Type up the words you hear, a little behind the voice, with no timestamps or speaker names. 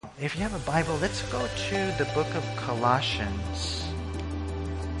If you have a Bible, let's go to the book of Colossians,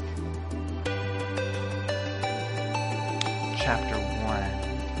 chapter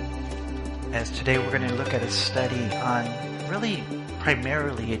 1. As today we're going to look at a study on, really,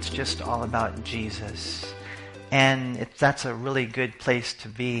 primarily, it's just all about Jesus. And that's a really good place to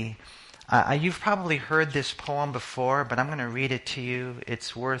be. You've probably heard this poem before, but I'm going to read it to you.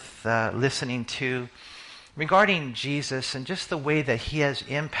 It's worth listening to, regarding Jesus and just the way that he has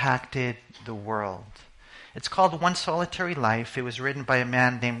impacted the world. It's called One Solitary Life. It was written by a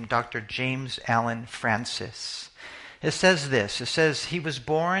man named Dr. James Allen Francis. It says this. It says, he was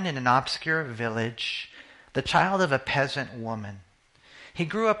born in an obscure village, the child of a peasant woman. He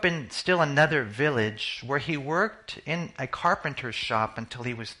grew up in still another village where he worked in a carpenter's shop until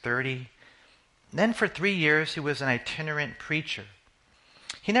he was 30. Then for 3 years he was an itinerant preacher.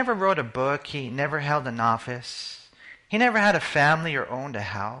 He never wrote a book. He never held an office. He never had a family or owned a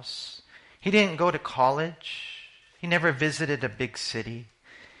house. He didn't go to college. He never visited a big city.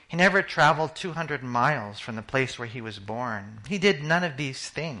 He never traveled 200 miles from the place where he was born. He did none of these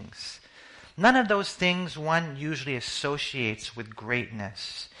things. None of those things one usually associates with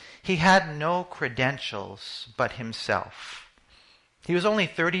greatness. He had no credentials but himself. He was only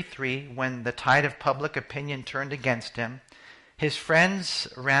 33 when the tide of public opinion turned against him. His friends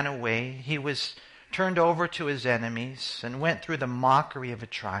ran away. He was turned over to his enemies and went through the mockery of a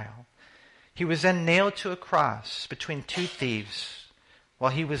trial. He was then nailed to a cross between two thieves. While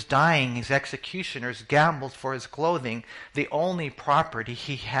he was dying, his executioners gambled for his clothing, the only property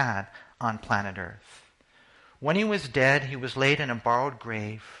he had on planet Earth. When he was dead, he was laid in a borrowed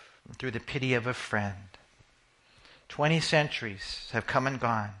grave through the pity of a friend. 20 centuries have come and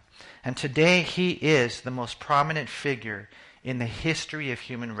gone, and today he is the most prominent figure in the history of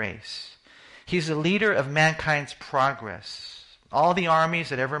human race. He's the leader of mankind's progress. All the armies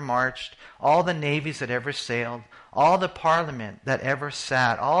that ever marched, all the navies that ever sailed, all the parliament that ever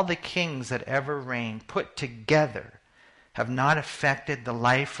sat, all the kings that ever reigned, put together, have not affected the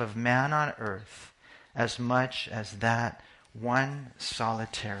life of man on earth as much as that one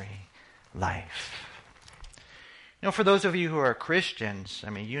solitary life. You know, for those of you who are Christians,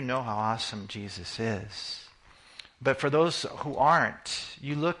 you know how awesome Jesus is. But for those who aren't,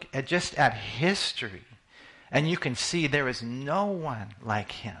 you look at history, and you can see there is no one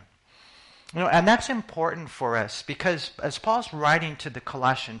like him. You know, and that's important for us because as Paul's writing to the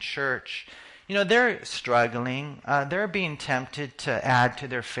Colossian church, you know, they're struggling. They're being tempted to add to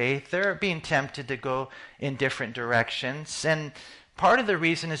their faith. They're being tempted to go in different directions. And part of the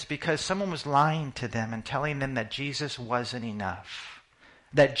reason is because someone was lying to them and telling them that Jesus wasn't enough,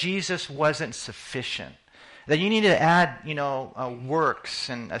 that Jesus wasn't sufficient. That you need to add, works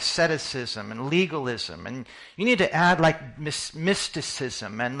and asceticism and legalism. And you need to add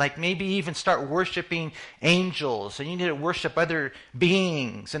mysticism and maybe even start worshiping angels. And you need to worship other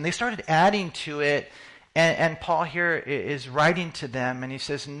beings. And they started adding to it. And Paul here is writing to them and he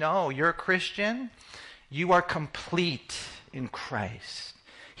says, no, you're a Christian. You are complete in Christ.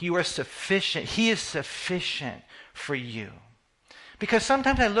 You are sufficient. He is sufficient for you. Because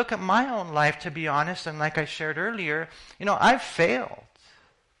sometimes I look at my own life, to be honest, and like I shared earlier, I've failed.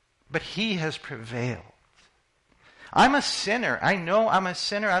 But he has prevailed. I'm a sinner. I know I'm a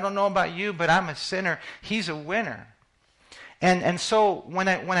sinner. I don't know about you, but I'm a sinner. He's a winner. And so when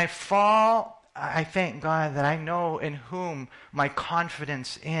I fall, I thank God that I know in whom my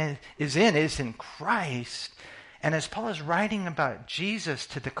confidence is in Christ. And as Paul is writing about Jesus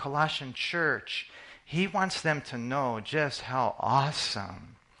to the Colossian church, he wants them to know just how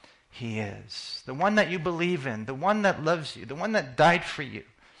awesome he is. The one that you believe in, the one that loves you, the one that died for you.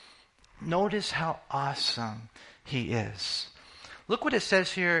 Notice how awesome he is. Look what it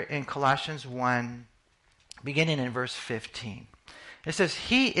says here in Colossians 1, beginning in verse 15. It says,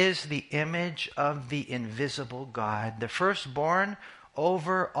 he is the image of the invisible God, the firstborn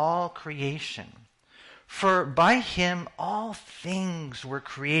over all creation. For by him all things were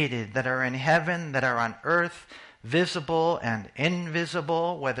created that are in heaven, that are on earth, visible and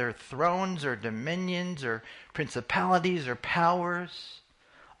invisible, whether thrones or dominions or principalities or powers.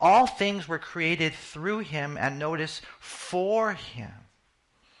 All things were created through him, and notice, for him.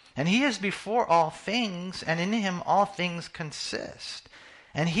 And he is before all things, and in him all things consist.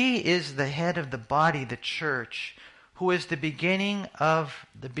 And he is the head of the body, the church, who is the beginning,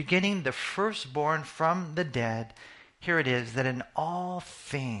 the firstborn from the dead. Here it is, that in all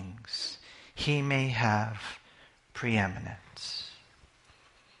things he may have preeminence.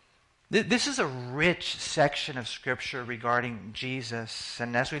 This is a rich section of Scripture regarding Jesus.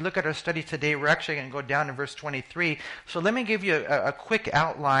 And as we look at our study today, we're actually going to go down to verse 23. So let me give you a quick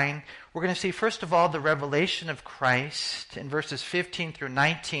outline. We're going to see, first of all, the revelation of Christ in verses 15 through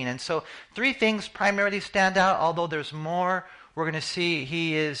 19. And so 3 things primarily stand out, although there's more. We're going to see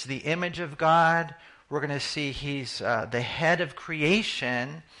he is the image of God. We're going to see he's the head of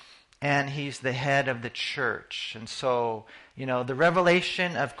creation. And he's the head of the church. And so, the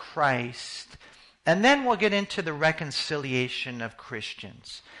revelation of Christ. And then we'll get into the reconciliation of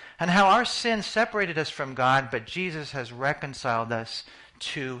Christians. And how our sin separated us from God, but Jesus has reconciled us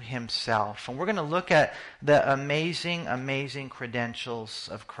to himself. And we're going to look at the amazing, amazing credentials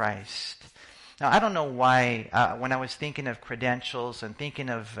of Christ. Now, I don't know why, when I was thinking of credentials and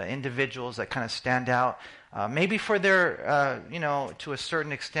thinking of individuals that kind of stand out, maybe for their, to a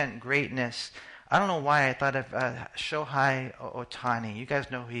certain extent, greatness, I don't know why I thought of Shohei Ohtani. You guys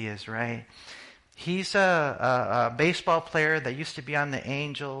know who he is, right? He's a baseball player that used to be on the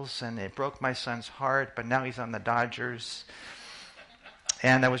Angels, and it broke my son's heart, but now he's on the Dodgers.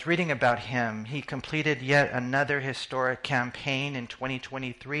 And I was reading about him. He completed yet another historic campaign in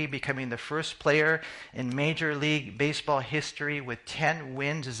 2023, becoming the first player in Major League Baseball history with 10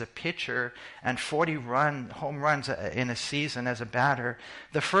 wins as a pitcher and 40 home runs in a season as a batter.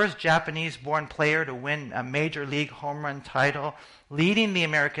 The first Japanese-born player to win a Major League home run title, leading the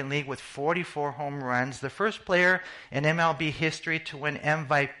American League with 44 home runs. The first player in MLB history to win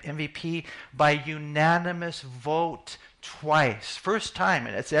MVP by unanimous vote twice. First time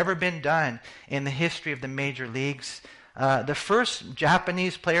it's ever been done in the history of the major leagues. The first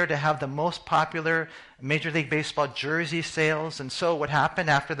Japanese player to have the most popular Major League Baseball jersey sales. And so what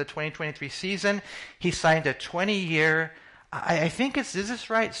happened after the 2023 season, he signed a 20-year, I think is this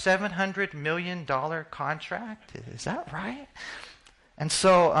right, $700 million contract? Is that right? And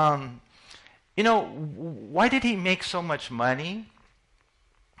so, why did he make so much money?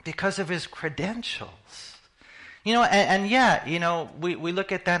 Because of his credentials. We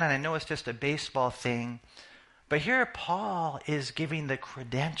look at that and I know it's just a baseball thing, but here Paul is giving the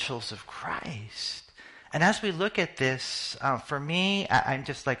credentials of Christ. And as we look at this, for me, I'm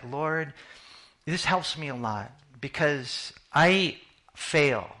just like, Lord, this helps me a lot because I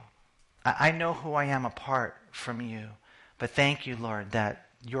fail. I know who I am apart from you, but thank you, Lord, that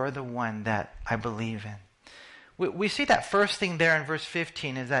you're the one that I believe in. We see that first thing there in verse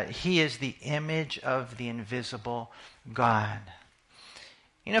 15 is that he is the image of the invisible God.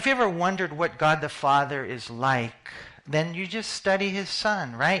 If you ever wondered what God the Father is like, then you just study his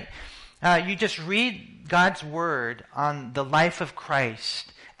Son, right? You just read God's word on the life of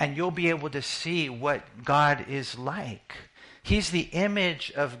Christ, and you'll be able to see what God is like. He's the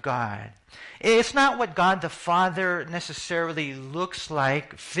image of God. It's not what God the Father necessarily looks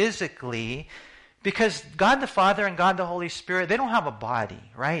like physically, because God the Father and God the Holy Spirit, they don't have a body,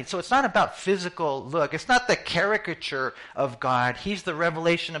 right? So it's not about physical look. It's not the caricature of God. He's the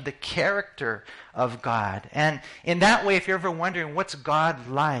revelation of the character of God. And in that way, if you're ever wondering what's God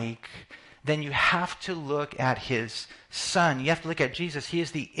like, then you have to look at his Son. You have to look at Jesus. He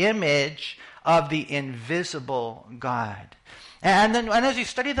is the image of the invisible God. And as you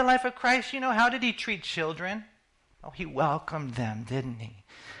study the life of Christ, how did he treat children? Oh, he welcomed them, didn't he?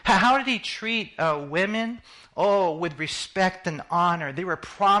 How did he treat women? Oh, with respect and honor. They were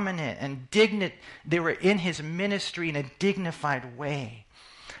prominent and dignified. They were in his ministry in a dignified way.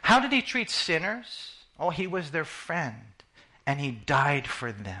 How did he treat sinners? Oh, he was their friend, and he died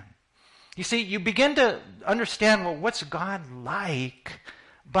for them. You see, you begin to understand, well, what's God like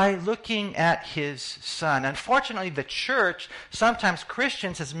by looking at his Son. Unfortunately, the church, sometimes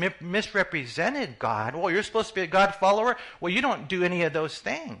Christians, has misrepresented God. Well, you're supposed to be a God follower. Well, you don't do any of those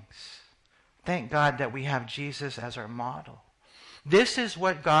things. Thank God that we have Jesus as our model. This is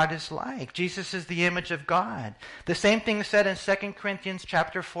what God is like. Jesus is the image of God. The same thing is said in 2 Corinthians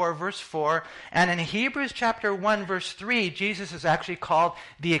chapter 4, verse 4. And in Hebrews chapter 1, verse 3, Jesus is actually called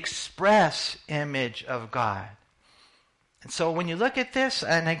the express image of God. And so when you look at this,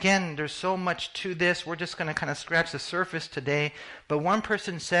 and again, there's so much to this, we're just going to kind of scratch the surface today. But one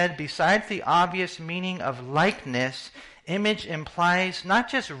person said, besides the obvious meaning of likeness, image implies not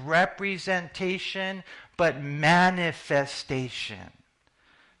just representation, but manifestation.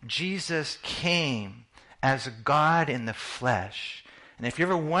 Jesus came as God in the flesh. And if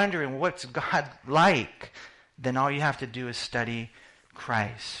you're ever wondering what's God like, then all you have to do is study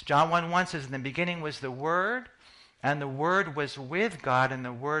Christ. John 1:1 says, in the beginning was the Word, and the Word was with God, and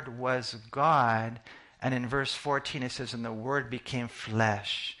the Word was God. And in verse 14 it says, and the Word became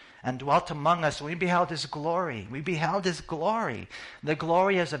flesh and dwelt among us, and we beheld his glory. We beheld his glory. The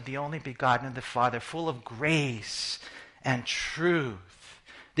glory as of the only begotten of the Father, full of grace and truth.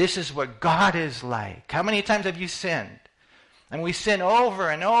 This is what God is like. How many times have you sinned? And we sin over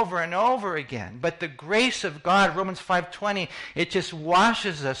and over and over again. But the grace of God, Romans 5:20, it just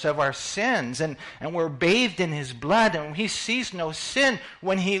washes us of our sins. And we're bathed in his blood. And he sees no sin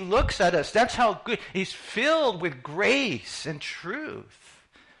when he looks at us. That's how good. He's filled with grace and truth.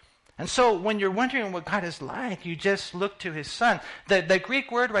 And so when you're wondering what God is like, you just look to his Son. The Greek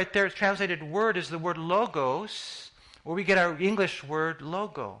word right there, translated word, is the word logos, where we get our English word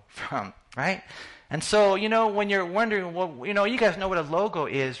logo from, right? And so, when you're wondering, well, you guys know what a logo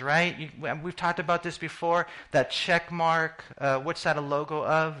is, right? We've talked about this before, that check mark. What's that a logo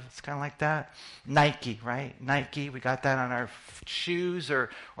of? It's kind of like that. Nike, right? Nike, we got that on our shoes. Or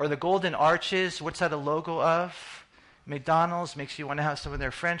the golden arches, what's that a logo of? McDonald's makes you want to have some of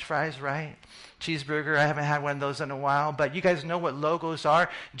their French fries, right? Cheeseburger, I haven't had one of those in a while. But you guys know what logos are.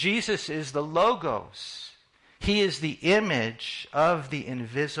 Jesus is the logos. He is the image of the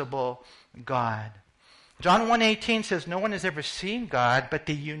invisible God. John 1:18 says, no one has ever seen God, but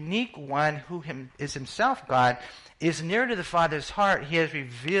the unique one who is himself God is near to the Father's heart. He has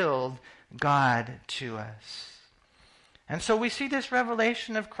revealed God to us. And so we see this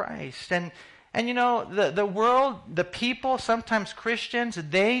revelation of Christ. And the world, the people, sometimes Christians,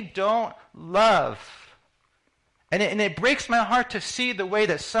 they don't love. And it breaks my heart to see the way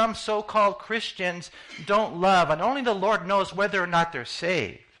that some so-called Christians don't love. And only the Lord knows whether or not they're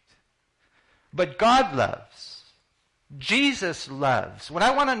saved. But God loves. Jesus loves. When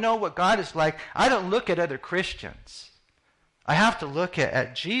I want to know what God is like, I don't look at other Christians. I have to look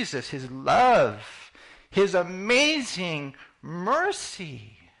at Jesus, his love, his amazing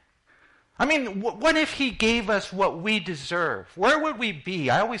mercy. I mean, what if he gave us what we deserve? Where would we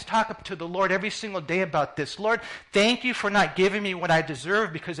be? I always talk to the Lord every single day about this. Lord, thank you for not giving me what I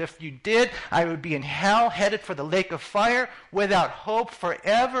deserve, because if you did, I would be in hell, headed for the lake of fire, without hope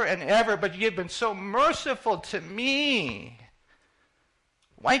forever and ever. But you've been so merciful to me.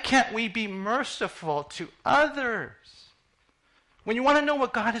 Why can't we be merciful to others? When you want to know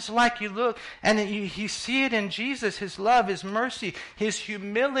what God is like, you look and you see it in Jesus, his love, his mercy, his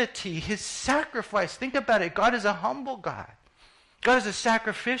humility, his sacrifice. Think about it. God is a humble God. God is a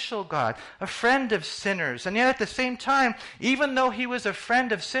sacrificial God, a friend of sinners. And yet at the same time, even though he was a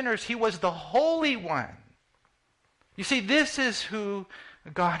friend of sinners, he was the Holy One. You see, this is who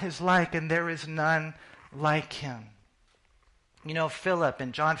God is like, and there is none like him. Philip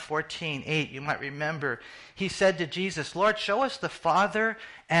in John 14:8, you might remember, he said to Jesus, Lord, show us the Father,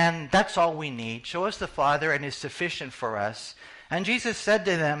 and that's all we need. Show us the Father, and it's sufficient for us. And Jesus said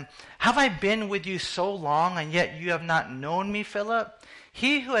to them, have I been with you so long, and yet you have not known me, Philip?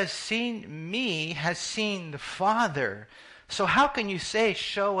 He who has seen me has seen the Father. So how can you say,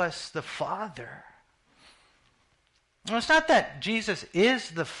 show us the Father? Well, it's not that Jesus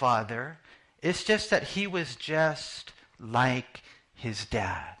is the Father. It's just that he was just like his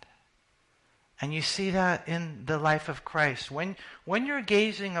dad. And you see that in the life of Christ. When you're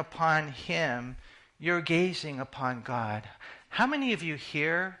gazing upon him, you're gazing upon God. How many of you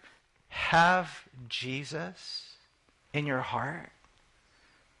here have Jesus in your heart?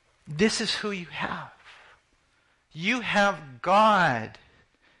 This is who you have. You have God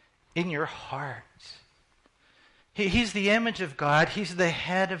in your heart. He's the image of God. He's the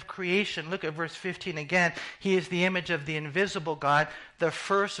head of creation. Look at verse 15 again. He is the image of the invisible God, the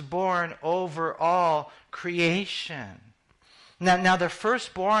firstborn over all creation. Now the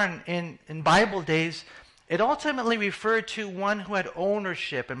firstborn in Bible days, it ultimately referred to one who had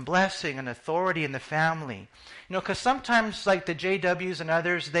ownership and blessing and authority in the family. Because sometimes, like the JWs and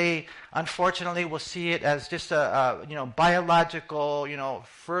others, they unfortunately will see it as just a biological,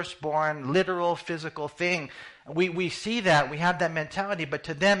 firstborn, literal, physical thing. We see that, we have that mentality, but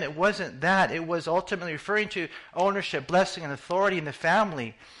to them it wasn't that. It was ultimately referring to ownership, blessing, and authority in the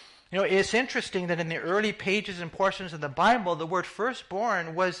family. It's interesting that in the early pages and portions of the Bible, the word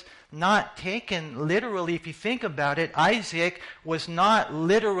firstborn was not taken literally. If you think about it, Isaac was not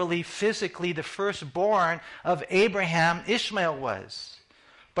literally, physically the firstborn of Abraham. Ishmael was.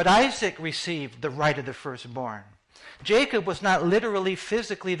 But Isaac received the right of the firstborn. Jacob was not literally,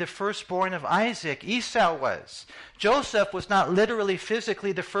 physically the firstborn of Isaac. Esau was. Joseph was not literally,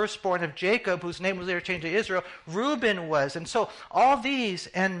 physically the firstborn of Jacob, whose name was later changed to Israel. Reuben was. And so all these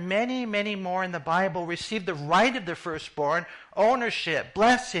and many, many more in the Bible received the right of the firstborn, ownership,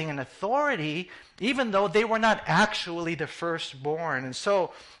 blessing, and authority, even though they were not actually the firstborn. And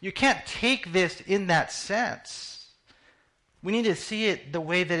so you can't take this in that sense. We need to see it the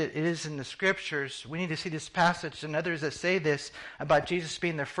way that it is in the Scriptures. We need to see this passage and others that say this about Jesus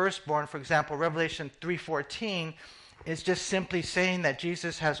being the firstborn. For example, Revelation 3:14 is just simply saying that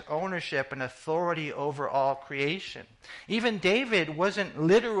Jesus has ownership and authority over all creation. Even David wasn't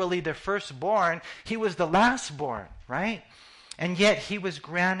literally the firstborn. He was the lastborn, right? And yet he was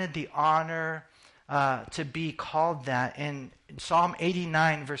granted the honor to be called that. In Psalm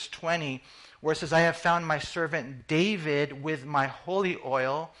 89, verse 20, where it says, I have found my servant David with my holy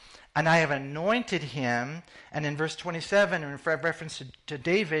oil, and I have anointed him. And in verse 27, in reference to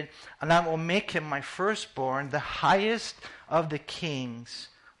David, and I will make him my firstborn, the highest of the kings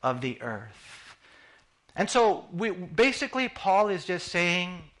of the earth. And so basically Paul is just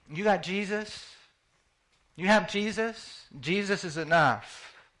saying, you got Jesus? You have Jesus? Jesus is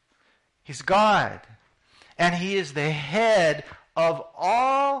enough. He's God. And he is the head of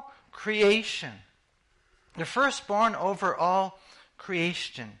all creation. The firstborn over all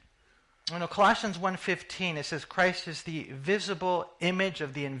creation. Colossians 1:15, it says, Christ is the visible image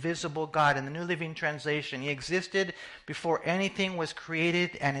of the invisible God. In the New Living Translation, he existed before anything was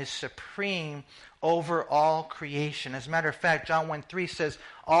created and is supreme over all creation. As a matter of fact, John 1:3 says,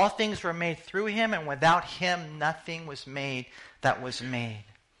 all things were made through him, and without him nothing was made that was made.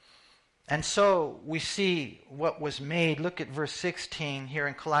 And so we see what was made. Look at verse 16 here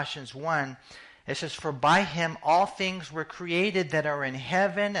in Colossians 1. It says, for by him all things were created that are in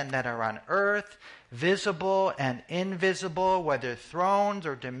heaven and that are on earth, visible and invisible, whether thrones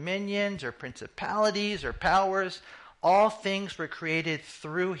or dominions or principalities or powers. All things were created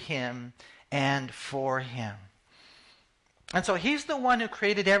through him and for him. And so he's the one who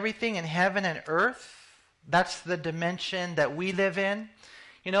created everything in heaven and earth. That's the dimension that we live in.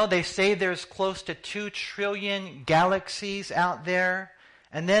 You know, they say there's close to 2 trillion galaxies out there.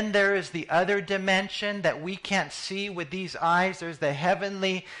 And then there is the other dimension that we can't see with these eyes. There's the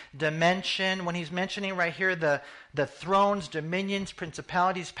heavenly dimension. When he's mentioning right here the thrones, dominions,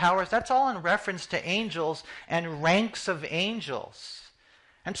 principalities, powers, that's all in reference to angels and ranks of angels.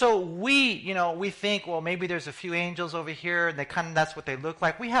 And so we think, well, maybe there's a few angels over here, and that's what they look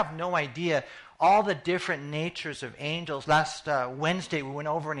like. We have no idea all the different natures of angels. Last Wednesday, we went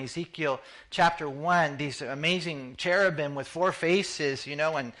over in Ezekiel chapter 1, these amazing cherubim with 4 faces,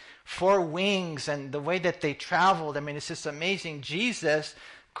 and 4 wings, and the way that they traveled. I mean, it's just amazing. Jesus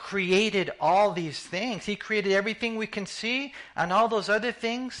created all these things. He created everything we can see and all those other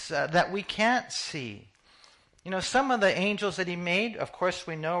things that we can't see. Some of the angels that he made, of course,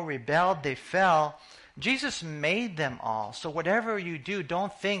 we know rebelled, they fell. Jesus made them all. So whatever you do,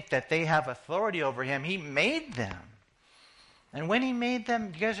 don't think that they have authority over him. He made them. And when he made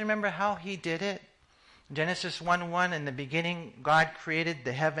them, do you guys remember how he did it? Genesis 1:1, in the beginning, God created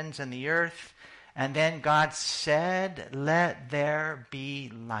the heavens and the earth. And then God said, let there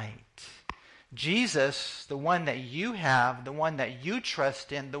be light. Jesus, the one that you have, the one that you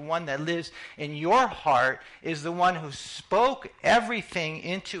trust in, the one that lives in your heart, is the one who spoke everything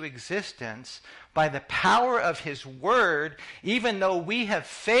into existence by the power of his word. Even though we have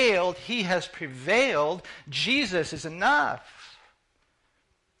failed, he has prevailed. Jesus is enough.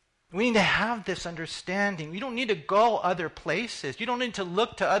 We need to have this understanding. You don't need to go other places. You don't need to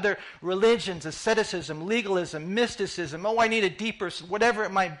look to other religions, asceticism, legalism, mysticism. Oh, I need a deeper, whatever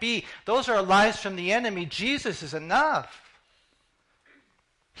it might be. Those are lies from the enemy. Jesus is enough.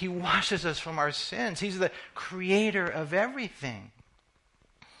 He washes us from our sins. He's the creator of everything.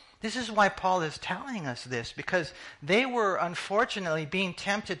 This is why Paul is telling us this, because they were unfortunately being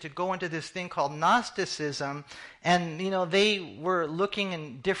tempted to go into this thing called Gnosticism, and they were looking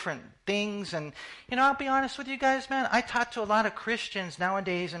in different things. And I'll be honest with you guys, man, I talk to a lot of Christians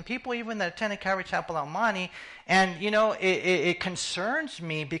nowadays and people even that attend Calvary Chapel El Monte, and it concerns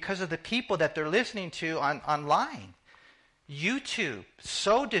me because of the people that they're listening to online. YouTube,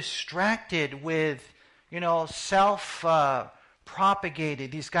 so distracted with self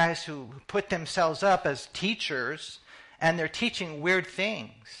propagated, these guys who put themselves up as teachers, and they're teaching weird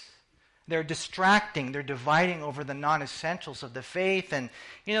things. They're distracting, they're dividing over the non-essentials of the faith, and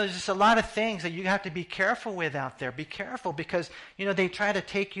there's just a lot of things that you have to be careful with out there. Be careful, because they try to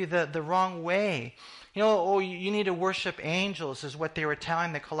take you the wrong way. You need to worship angels, is what they were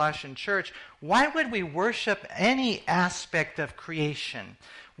telling the Colossian church. Why would we worship any aspect of creation?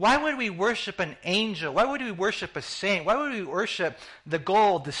 Why would we worship an angel? Why would we worship a saint? Why would we worship the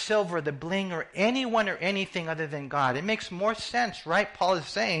gold, the silver, the bling, or anyone or anything other than God? It makes more sense, right? Paul is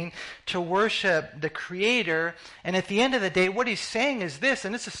saying to worship the Creator. And at the end of the day, what he's saying is this,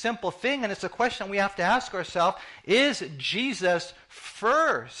 and it's a simple thing, and it's a question we have to ask ourselves: is Jesus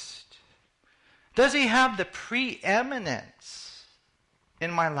first? Does he have the preeminence?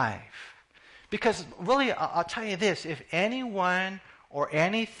 in my life. Because really, I'll tell you this, if anyone or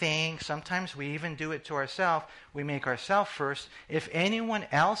anything, sometimes we even do it to ourselves, we make ourselves first. If anyone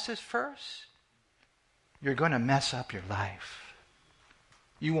else is first, you're going to mess up your life.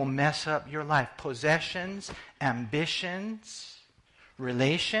 You will mess up your life. Possessions, ambitions,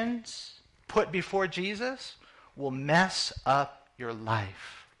 relations put before Jesus will mess up your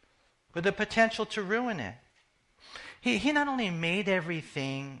life with the potential to ruin it. He not only made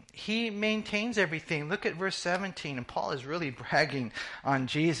everything, he maintains everything. Look at verse 17, and Paul is really bragging on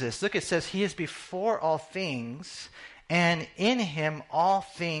Jesus. Look, it says, he is before all things, and in him all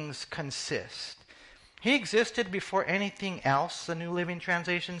things consist. He existed before anything else, the New Living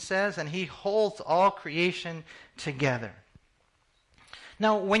Translation says, and he holds all creation together.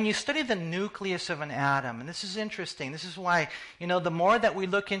 Now, when you study the nucleus of an atom, and this is interesting, this is why, the more that we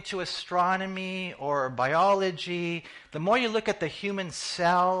look into astronomy or biology, the more you look at the human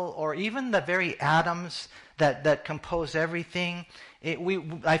cell or even the very atoms that compose everything,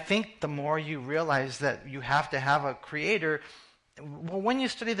 I think the more you realize that you have to have a creator. Well, when you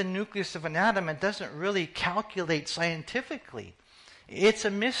study the nucleus of an atom, it doesn't really calculate scientifically. It's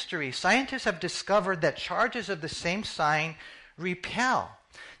a mystery. Scientists have discovered that charges of the same sign repel.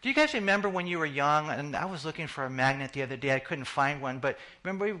 Do you guys remember when you were young, and I was looking for a magnet the other day, I couldn't find one, but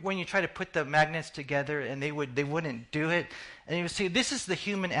remember when you try to put the magnets together and they wouldn't do it? And you see, this is the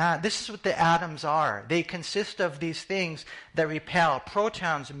human atom. This is what the atoms are. They consist of these things that repel.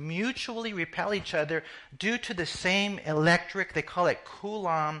 Protons mutually repel each other due to the same electric, they call it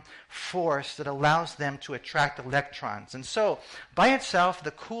Coulomb force, that allows them to attract electrons. And so, by itself,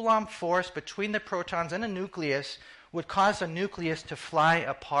 the Coulomb force between the protons and the nucleus would cause a nucleus to fly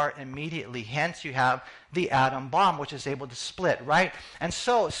apart immediately. Hence, you have the atom bomb, which is able to split, right? And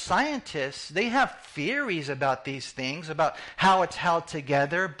so, scientists, they have theories about these things, about how it's held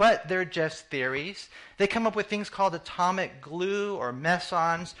together, but they're just theories. They come up with things called atomic glue or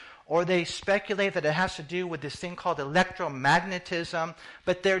mesons, or they speculate that it has to do with this thing called electromagnetism,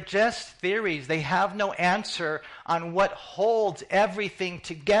 but they're just theories. They have no answer on what holds everything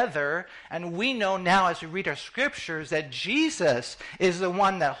together, and we know now as we read our scriptures that Jesus is the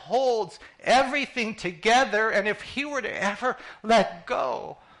one that holds everything together, and if he were to ever let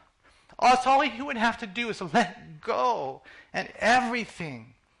go, all he would have to do is let go, and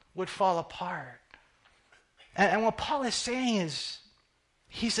everything would fall apart. And what Paul is saying is,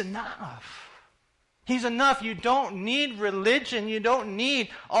 he's enough. He's enough. You don't need religion. You don't need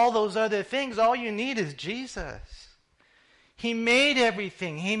all those other things. All you need is Jesus. He made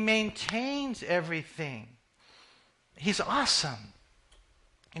everything. He maintains everything. He's awesome.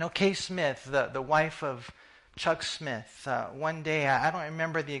 Kay Smith, the wife of Chuck Smith, one day, I don't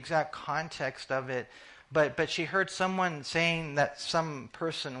remember the exact context of it, but she heard someone saying that some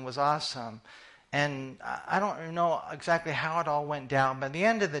person was awesome. And I don't know exactly how it all went down, but at the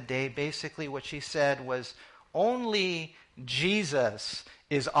end of the day, basically what she said was, only Jesus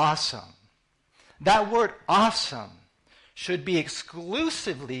is awesome. That word awesome should be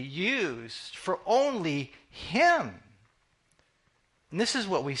exclusively used for only him. And this is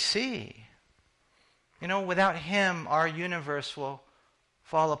what we see. Without him, our universe will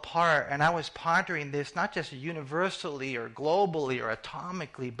fall apart. And I was pondering this, not just universally or globally or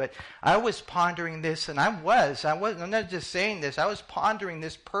atomically, but I was pondering this, and I'm not just saying this, I was pondering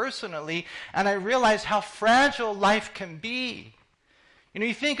this personally, and I realized how fragile life can be.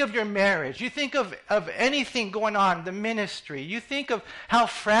 You think of your marriage, you think of anything going on, the ministry, you think of how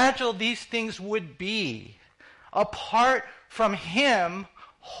fragile these things would be apart from him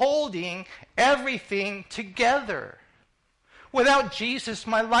holding everything together. Without Jesus,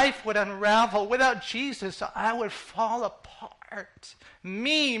 my life would unravel. Without Jesus, I would fall apart.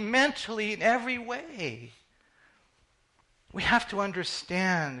 Me, mentally, in every way. We have to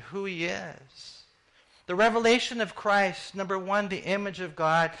understand who he is. The revelation of Christ, number one, the image of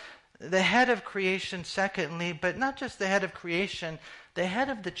God, the head of creation, secondly, but not just the head of creation, the head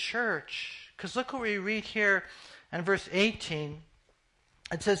of the church. Because look what we read here in verse 18.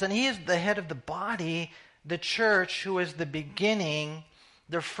 It says, and he is the head of the body, the church, who is the beginning,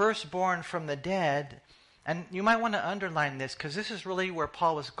 the firstborn from the dead. And you might want to underline this, because this is really where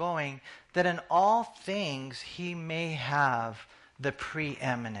Paul was going, that in all things he may have the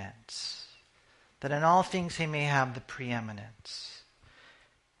preeminence. That in all things he may have the preeminence.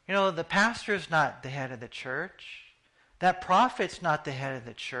 The pastor is not the head of the church. That prophet's not the head of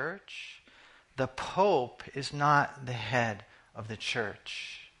the church. The pope is not the head of the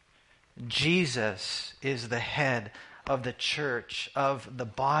church. Jesus is the head of the church, of the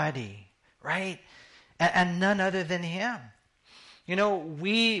body, right? And none other than him.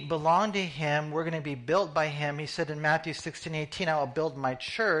 We belong to him. We're going to be built by him. He said in Matthew 16:18, I will build my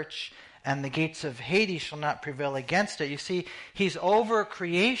church, and the gates of Hades shall not prevail against it. You see, he's over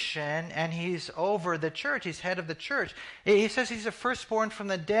creation, and he's over the church. He's head of the church. He says he's the firstborn from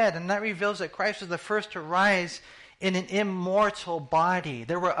the dead, and that reveals that Christ was the first to rise in an immortal body.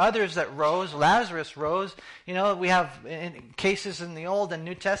 There were others that rose. Lazarus rose. We have cases in the Old and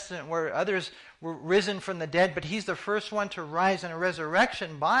New Testament where others were risen from the dead, but he's the first one to rise in a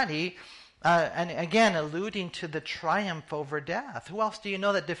resurrection body, and again, alluding to the triumph over death. Who else do you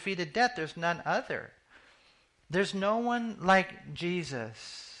know that defeated death? There's none other. There's no one like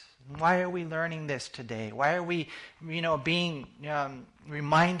Jesus. Why are we learning this today? Why are we, being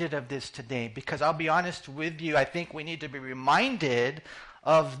reminded of this today? Because I'll be honest with you, I think we need to be reminded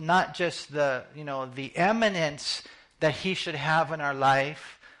of not just the eminence that he should have in our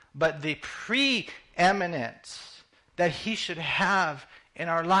life, but the preeminence that he should have in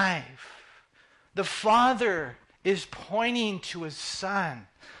our life. The Father is pointing to his Son.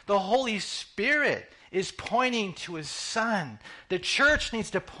 The Holy Spirit is pointing to his Son. The church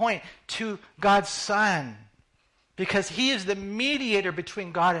needs to point to God's Son because he is the mediator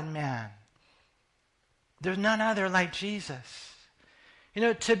between God and man. There's none other like Jesus.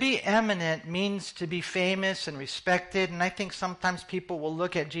 To be eminent means to be famous and respected, and I think sometimes people will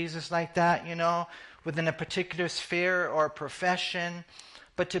look at Jesus like that, within a particular sphere or profession.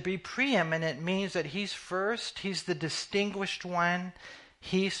 But to be preeminent means that he's first, he's the distinguished one,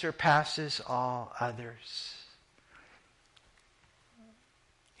 he surpasses all others.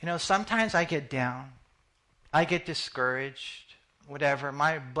 Sometimes I get down, I get discouraged, whatever,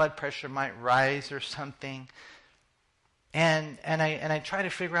 my blood pressure might rise or something. And I try to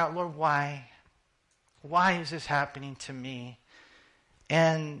figure out, Lord, why? Why is this happening to me?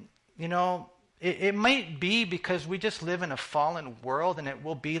 And, it might be because we just live in a fallen world, and it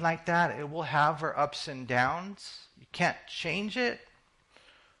will be like that. It will have our ups and downs. You can't change it.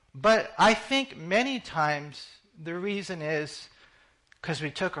 But I think many times the reason is because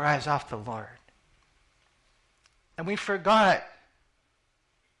we took our eyes off the Lord. And we forgot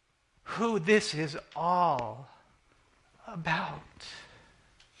who this is all about.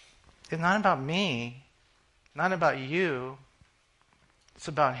 It's not about me, not about you. It's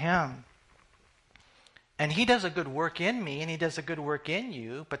about him. And he does a good work in me, and he does a good work in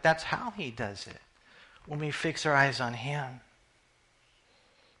you, but that's how he does it, when we fix our eyes on him.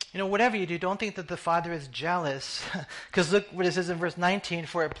 Whatever you do, don't think that the Father is jealous. Because look what it says in verse 19,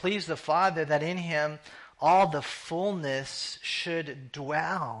 for it pleased the Father that in him all the fullness should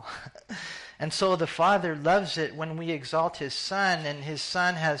dwell. And so the Father loves it when we exalt his Son, and his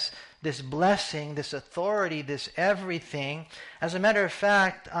Son has this blessing, this authority, this everything. As a matter of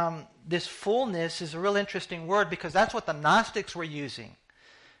fact, this fullness is a real interesting word because that's what the Gnostics were using.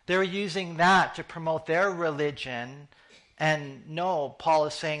 They were using that to promote their religion. And no, Paul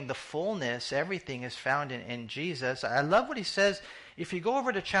is saying the fullness, everything is found in Jesus. I love what he says. If you go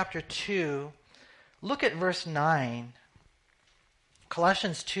over to chapter 2, look at verse 9.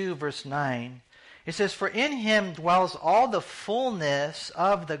 Colossians 2, verse 9. It says, for in him dwells all the fullness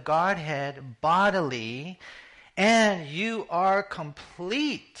of the Godhead bodily, and you are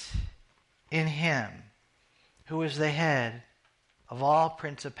complete in him, who is the head of all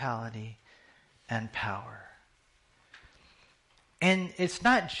principality and power. And it's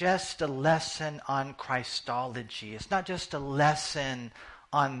not just a lesson on Christology. It's not just a lesson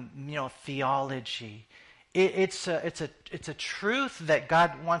on theology. It's a truth that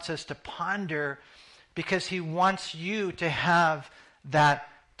God wants us to ponder because he wants you to have that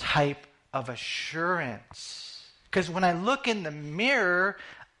type of assurance. Because when I look in the mirror,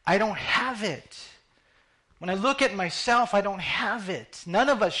 I don't have it. When I look at myself, I don't have it. None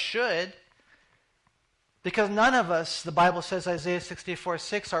of us should. Because none of us, the Bible says, Isaiah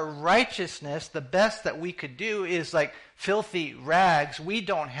 64:6, our righteousness, the best that we could do is like filthy rags. We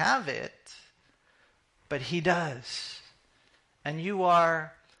don't have it, but he does. And you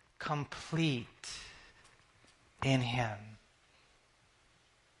are complete in him.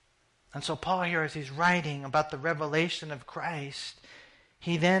 And so Paul here, as he's writing about the revelation of Christ,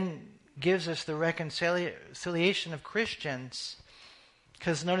 he then gives us the reconciliation of Christians.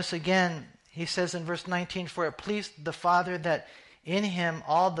 Because notice again, he says in verse 19, for it pleased the Father that in him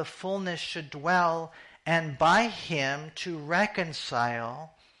all the fullness should dwell, and by him to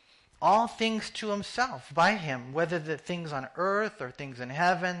reconcile all things to himself, by him, whether the things on earth or things in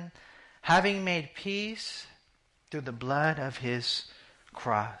heaven, having made peace through the blood of his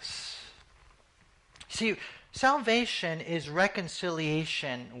cross. See, salvation is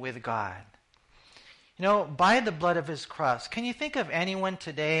reconciliation with God. By the blood of his cross. Can you think of anyone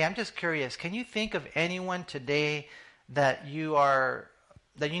today? I'm just curious. Can you think of anyone today that you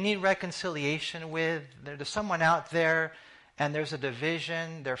need reconciliation with? There's someone out there and there's a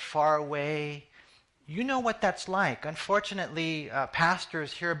division. They're far away. You know what that's like. Unfortunately,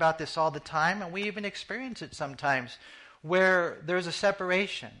 pastors hear about this all the time, and we even experience it sometimes, where there's a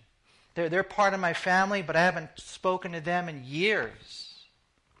separation. They're part of my family, but I haven't spoken to them in years.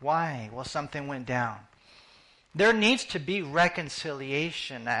 Why? Well, something went down. There needs to be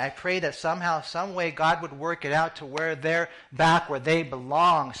reconciliation. I pray that somehow, some way, God would work it out to where they're back where they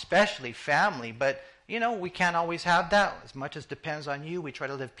belong, especially family. But, we can't always have that. As much as depends on you, we try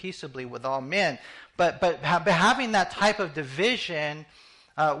to live peaceably with all men. But having that type of division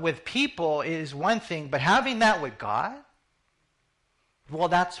with people is one thing, but having that with God, well,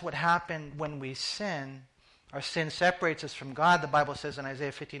 that's what happened when we sin. Our sin separates us from God, the Bible says in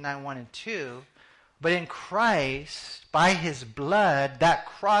Isaiah 59, 1 and 2. But in Christ, by his blood, that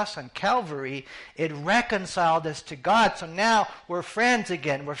cross on Calvary, it reconciled us to God. So now we're friends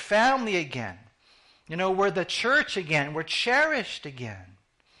again. We're family again. We're the church again. We're cherished again.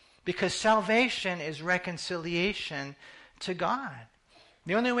 Because salvation is reconciliation to God.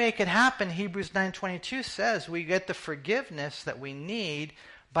 The only way it could happen, Hebrews 9:22 says, we get the forgiveness that we need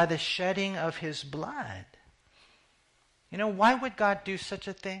by the shedding of his blood. Why would God do such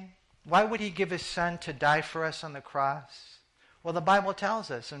a thing? Why would he give his son to die for us on the cross? Well, the Bible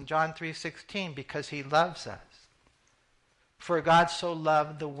tells us in John 3:16, because he loves us. For God so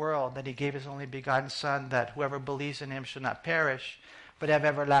loved the world that he gave his only begotten son, that whoever believes in him should not perish, but have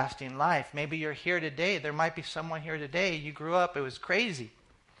everlasting life. Maybe you're here today. There might be someone here today. You grew up, it was crazy.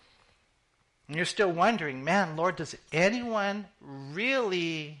 And you're still wondering, man, Lord, does anyone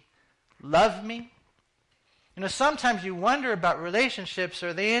really love me? Sometimes you wonder about relationships.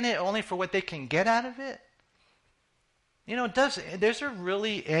 Are they in it only for what they can get out of it? Is there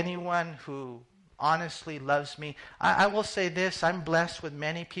really anyone who honestly loves me? I will say this, I'm blessed with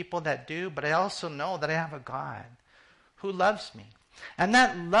many people that do, but I also know that I have a God who loves me. And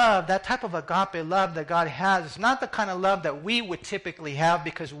that love, that type of agape love that God has, is not the kind of love that we would typically have,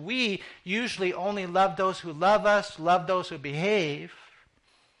 because we usually only love those who love us, love those who behave.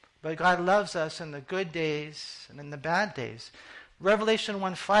 But God loves us in the good days and in the bad days. Revelation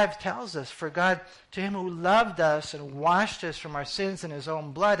 1:5 tells us, for God, to him who loved us and washed us from our sins in his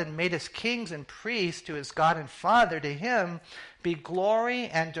own blood and made us kings and priests to his God and Father, to him be glory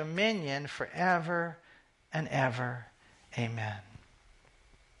and dominion forever and ever. Amen.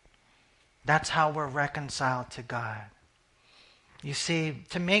 That's how we're reconciled to God. You see,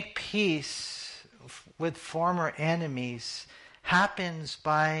 to make peace with former enemies happens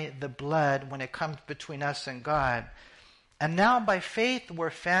by the blood when it comes between us and God. And now by faith,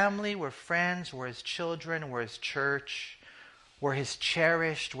 we're family, we're friends, we're his children, we're his church, we're his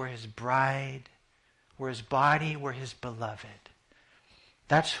cherished, we're his bride, we're his body, we're his beloved.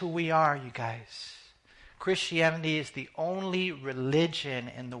 That's who we are, you guys. Christianity is the only religion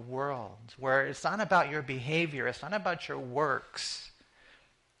in the world where it's not about your behavior, it's not about your works.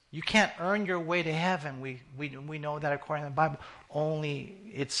 You can't earn your way to heaven. We know that according to the Bible. Only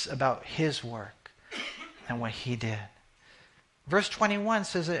it's about his work and what he did. Verse 21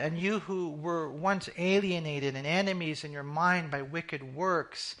 says, and you who were once alienated and enemies in your mind by wicked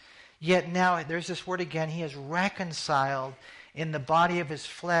works, yet now, there's this word again, he has reconciled in the body of his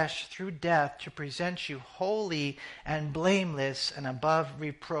flesh through death to present you holy and blameless and above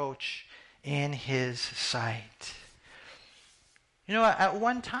reproach in his sight. At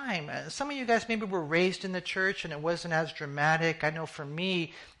one time, some of you guys maybe were raised in the church and it wasn't as dramatic. I know for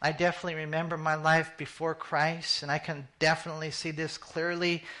me, I definitely remember my life before Christ, and I can definitely see this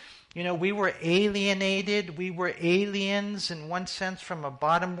clearly. We were alienated. We were aliens in one sense from a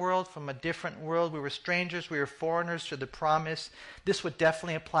bottom world, from a different world. We were strangers. We were foreigners to the promise. This would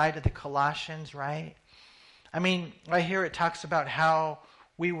definitely apply to the Colossians, right? Right here it talks about how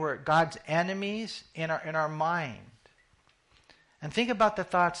we were God's enemies in our mind. And think about the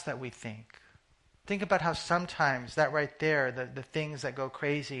thoughts that we think. Think about how sometimes that right there, the things that go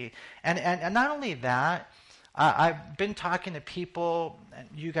crazy. And not only that, I've been talking to people, and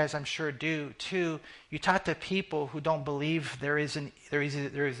you guys I'm sure do too. You talk to people who don't believe there is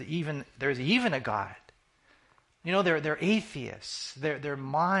even a God. They're atheists. Their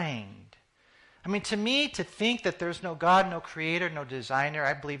mind. To me, to think that there's no God, no creator, no designer,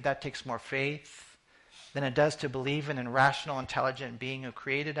 I believe that takes more faith than it does to believe in a rational, intelligent being who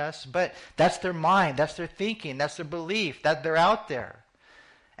created us. But that's their mind, that's their thinking, that's their belief, that they're out there.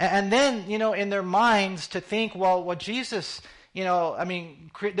 And then, in their minds to think, well, Jesus,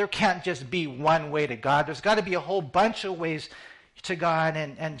 there can't just be one way to God. There's got to be a whole bunch of ways to God.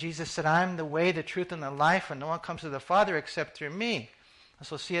 And Jesus said, I'm the way, the truth, and the life, and no one comes to the Father except through me. And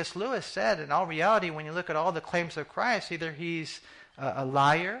so C.S. Lewis said, in all reality, when you look at all the claims of Christ, either he's a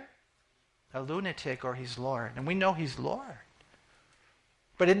liar, a lunatic, or he's Lord. And we know he's Lord.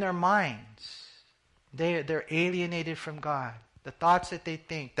 But in their minds, they're alienated from God. The thoughts that they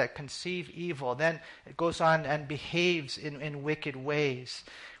think, that conceive evil, then it goes on and behaves in wicked ways.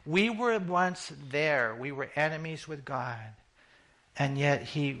 We were once there. We were enemies with God. And yet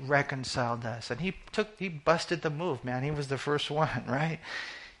he reconciled us. And he busted the move, man. He was the first one, right?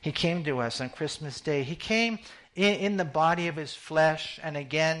 He came to us on Christmas Day. He came in the body of his flesh. And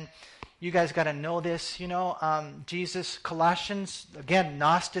again, you guys got to know this. Jesus, Colossians, again,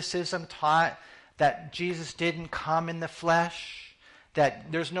 Gnosticism taught that Jesus didn't come in the flesh,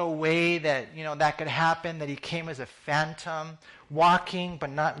 that there's no way that, that could happen, that he came as a phantom, walking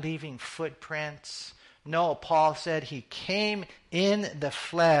but not leaving footprints. No, Paul said he came in the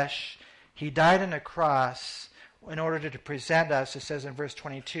flesh. He died on a cross in order to present us, it says in verse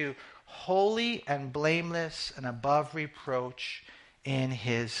 22, holy and blameless and above reproach in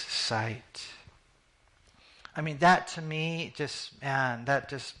his sight. That to me that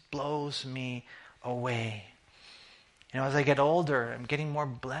just blows me away. As I get older, I'm getting more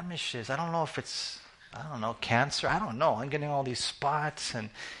blemishes. I don't know if it's, cancer. I don't know. I'm getting all these spots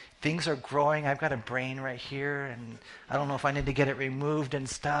and things are growing. I've got a brain right here and I don't know if I need to get it removed and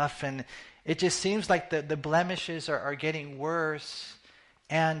stuff. And it just seems like the blemishes are getting worse.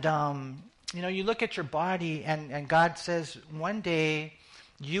 And, you look at your body and God says one day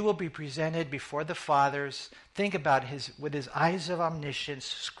you will be presented before the fathers. Think about with his eyes of omniscience,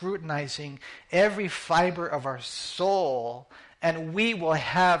 scrutinizing every fiber of our soul, and we will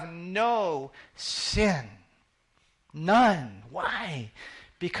have no sin. None. Why?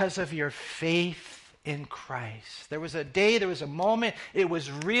 Because of your faith in Christ. There was a day, there was a moment, it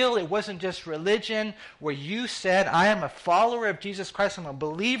was real, it wasn't just religion, where you said, I am a follower of Jesus Christ, I'm a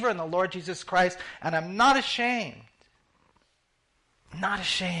believer in the Lord Jesus Christ, and I'm not ashamed. Not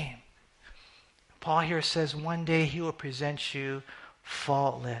ashamed. Paul here says one day he will present you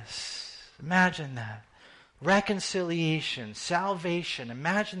faultless. Imagine that. Reconciliation, salvation.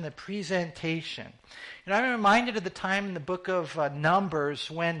 Imagine the presentation. I'm reminded of the time in the book of Numbers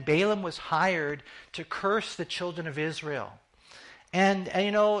when Balaam was hired to curse the children of Israel. And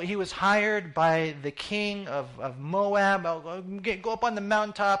he was hired by the king of Moab. Go up on the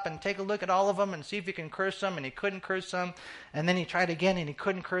mountaintop and take a look at all of them and see if you can curse them. And he couldn't curse them. And then he tried again and he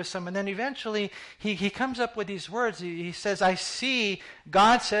couldn't curse them. And then eventually he comes up with these words. He says,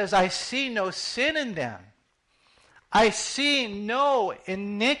 God says, I see no sin in them. I see no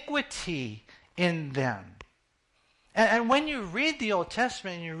iniquity in them. And when you read the Old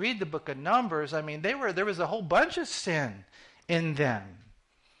Testament and you read the book of Numbers, there was a whole bunch of sin in them.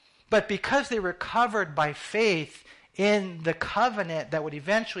 But because they were covered by faith in the covenant that would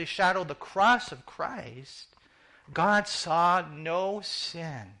eventually shadow the cross of Christ, God saw no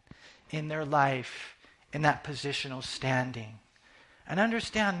sin in their life in that positional standing. And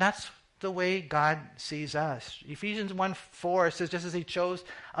understand, that's the way God sees us. Ephesians 1:4 says, just as he chose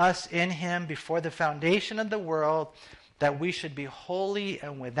us in him before the foundation of the world, that we should be holy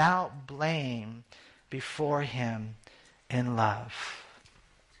and without blame before him in love.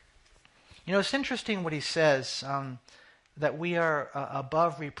 It's interesting what he says, that we are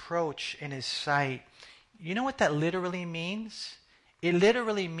above reproach in his sight. You know what that literally means? It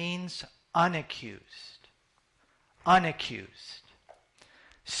literally means unaccused. Unaccused.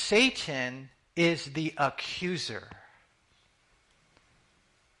 Satan is the accuser.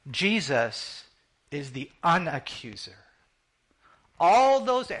 Jesus is the unaccuser. All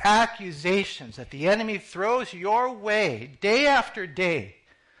those accusations that the enemy throws your way day after day,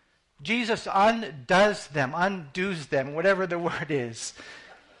 Jesus undoes them, whatever the word is.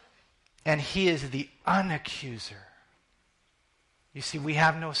 And he is the unaccuser. You see, we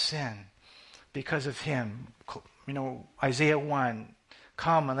have no sin because of him. Isaiah 1,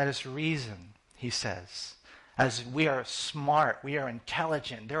 come and let us reason, he says. As we are smart, we are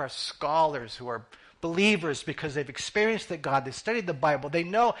intelligent. There are scholars who are believers because they've experienced the God. They studied the Bible. They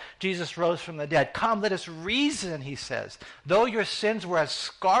know Jesus rose from the dead. Come, let us reason, he says. Though your sins were as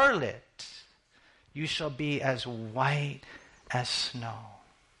scarlet, you shall be as white as snow.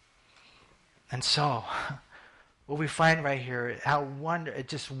 And so, what we find right here,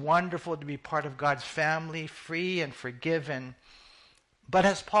 it's just wonderful to be part of God's family, free and forgiven. But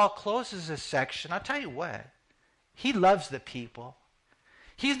as Paul closes this section, I'll tell you what, he loves the people.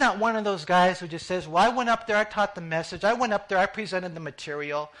 He's not one of those guys who just says, well, I went up there, I taught the message, I went up there, I presented the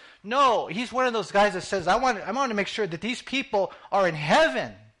material. No, he's one of those guys that says, I want to make sure that these people are in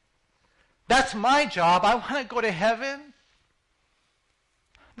heaven. That's my job. I want to go to heaven.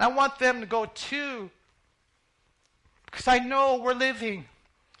 And I want them to go too. Because I know we're living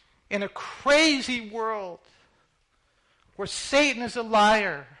in a crazy world where Satan is a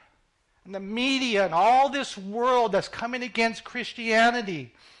liar. And the media and all this world that's coming against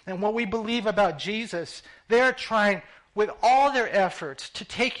Christianity and what we believe about Jesus, they're trying with all their efforts to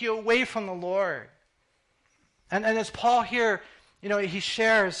take you away from the Lord. And as Paul here, he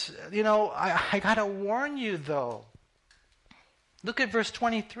shares, I got to warn you though. Look at verse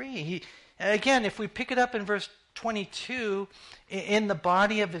 23. Again, if we pick it up in verse 22, in the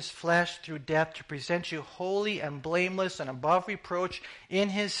body of his flesh through death to present you holy and blameless and above reproach in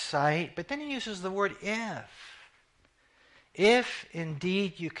his sight. But then he uses the word if. If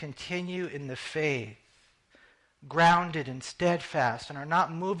indeed you continue in the faith, grounded and steadfast, and are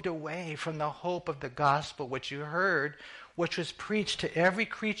not moved away from the hope of the gospel which you heard, which was preached to every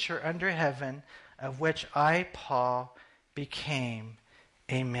creature under heaven, of which I, Paul, became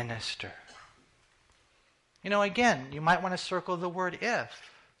a minister. Again, you might want to circle the word if.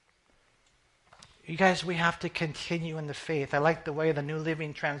 You guys, we have to continue in the faith. I like the way the New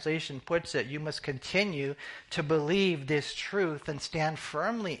Living Translation puts it. You must continue to believe this truth and stand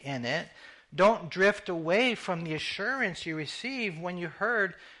firmly in it. Don't drift away from the assurance you received when you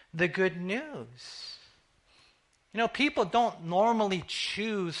heard the good news. People don't normally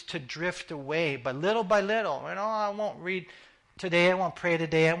choose to drift away, but little by little, I won't read today, I won't pray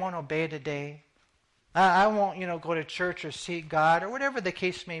today, I won't obey today. I won't, go to church or seek God or whatever the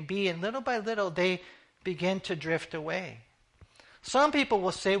case may be. And little by little, they begin to drift away. Some people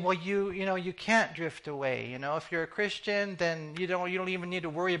will say, well, you can't drift away. If you're a Christian, then you don't even need to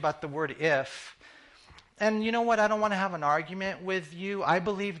worry about the word if. And you know what? I don't want to have an argument with you. I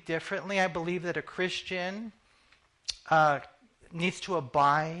believe differently. I believe that a Christian needs to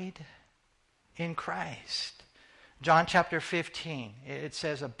abide in Christ. John chapter 15, it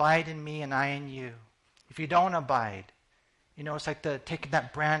says, abide in me and I in you. If you don't abide, it's like taking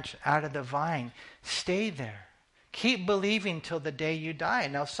that branch out of the vine. Stay there. Keep believing till the day you die.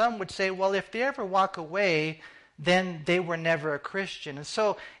 Now, some would say, well, if they ever walk away, then they were never a Christian. And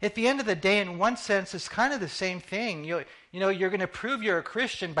so, at the end of the day, in one sense, it's kind of the same thing. You're going to prove you're a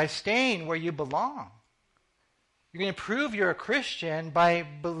Christian by staying where you belong. You're going to prove you're a Christian by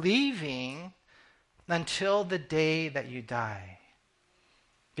believing until the day that you die.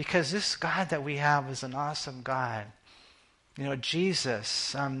 Because this God that we have is an awesome God.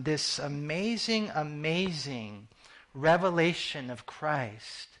 Jesus, this amazing, amazing revelation of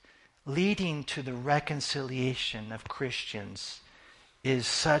Christ leading to the reconciliation of Christians is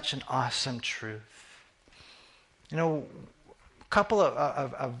such an awesome truth. A couple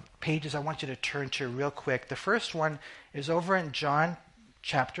of pages I want you to turn to real quick. The first one is over in John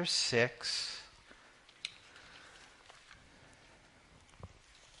chapter 6.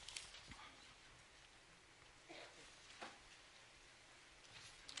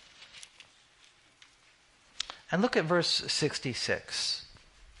 And look at verse 66.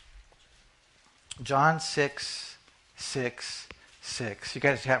 John 6, 6, 6. You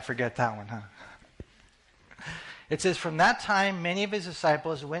guys can't forget that one, huh? It says, from that time many of his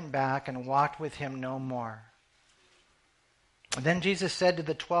disciples went back and walked with him no more. And then Jesus said to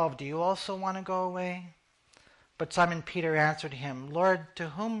the 12, do you also want to go away? But Simon Peter answered him, Lord,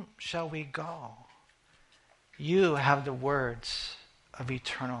 to whom shall we go? You have the words of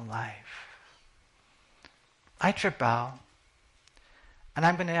eternal life. I trip out, and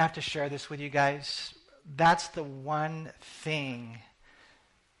I'm going to have to share this with you guys. That's the one thing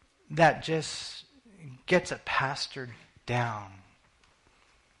that just gets a pastor down.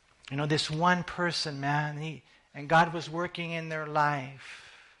 This one person, man, and God was working in their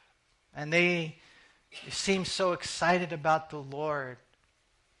life, and they seemed so excited about the Lord.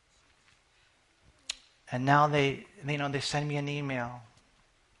 And now they send me an email.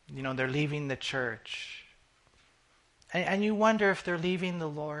 They're leaving the church. And you wonder if they're leaving the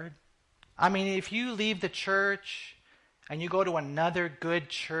Lord. I mean, if you leave the church and you go to another good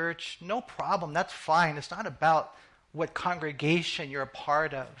church, no problem. That's fine. It's not about what congregation you're a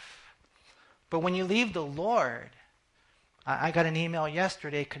part of. But when you leave the Lord, I got an email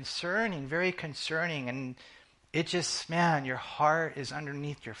yesterday very concerning, and it just, man, your heart is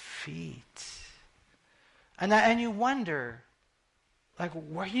underneath your feet. And you wonder, like,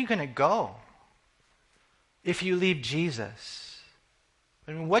 where are you going to go if you leave Jesus?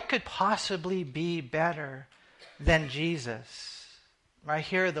 I mean, what could possibly be better than Jesus? Right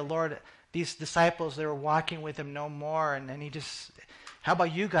here, the Lord, these disciples, they were walking with him no more. And then he just, how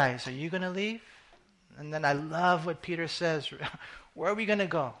about you guys? Are you going to leave? And then I love what Peter says. Where are we going to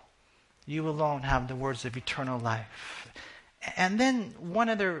go? You alone have the words of eternal life. And then one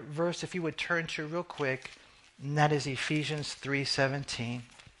other verse, if you would turn to real quick, and that is Ephesians 3:17.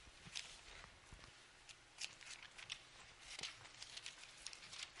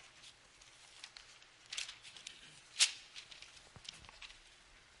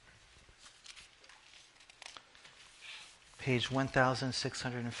 Page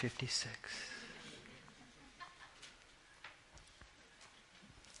 1656.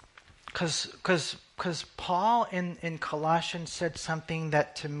 Because Paul in Colossians said something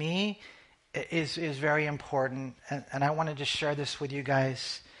that to me is very important, and I want to just share this with you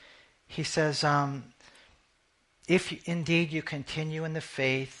guys. He says, if indeed you continue in the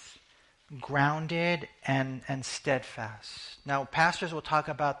faith, grounded and steadfast. Now, pastors will talk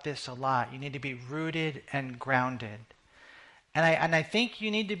about this a lot. You need to be rooted and grounded. And I think you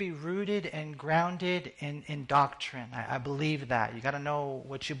need to be rooted and grounded in doctrine. I believe that. You got to know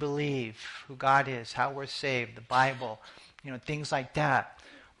what you believe, who God is, how we're saved, the Bible, things like that.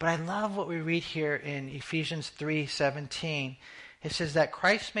 But I love what we read here in Ephesians 3:17. It says that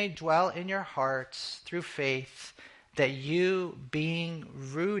Christ may dwell in your hearts through faith, that you being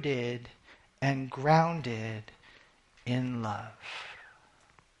rooted and grounded in love.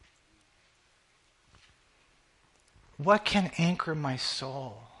 What can anchor my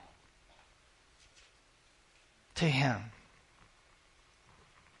soul to him?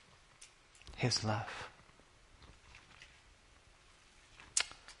 His love.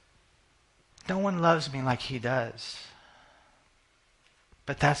 No one loves me like he does.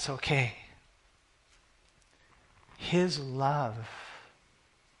 But that's okay. His love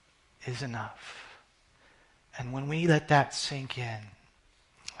is enough. And when we let that sink in,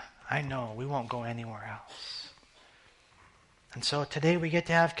 I know we won't go anywhere else. And so today we get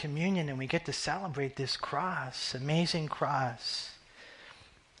to have communion and we get to celebrate this cross, amazing cross.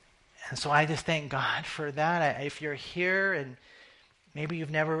 And so I just thank God for that. If you're here and maybe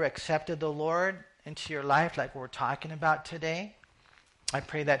you've never accepted the Lord into your life like we're talking about today, I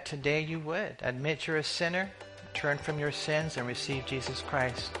pray that today you would admit you're a sinner, turn from your sins, and receive Jesus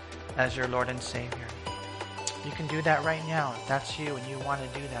Christ as your Lord and Savior. You can do that right now. If that's you and you want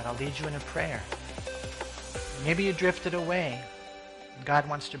to do that, I'll lead you in a prayer. Maybe you drifted away. God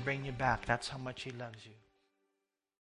wants to bring you back. That's how much he loves you.